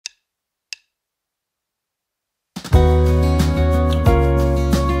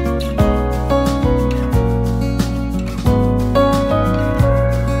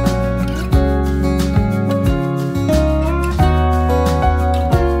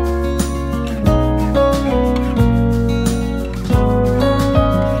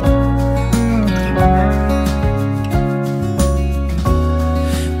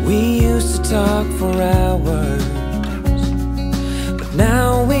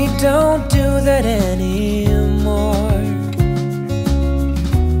it anymore.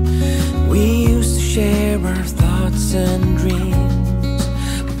 We used to share our thoughts and dreams,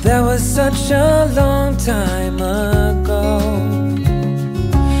 but that was such a long time ago.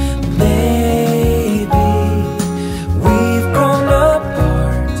 Maybe we've grown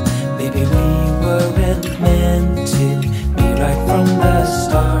apart. Maybe we weren't meant to be right from the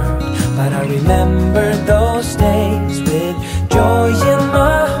start. But I remember those days with joy in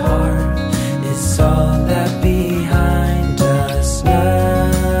my heart. It's all that behind us now.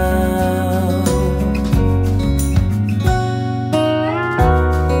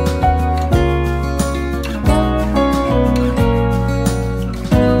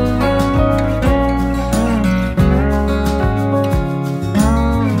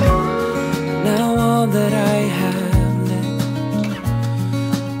 Now all that I have left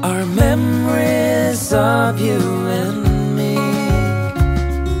are memories of you and me.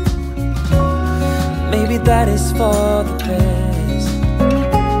 Maybe that is for the best,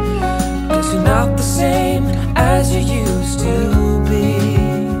 'cause you're not the same as you used to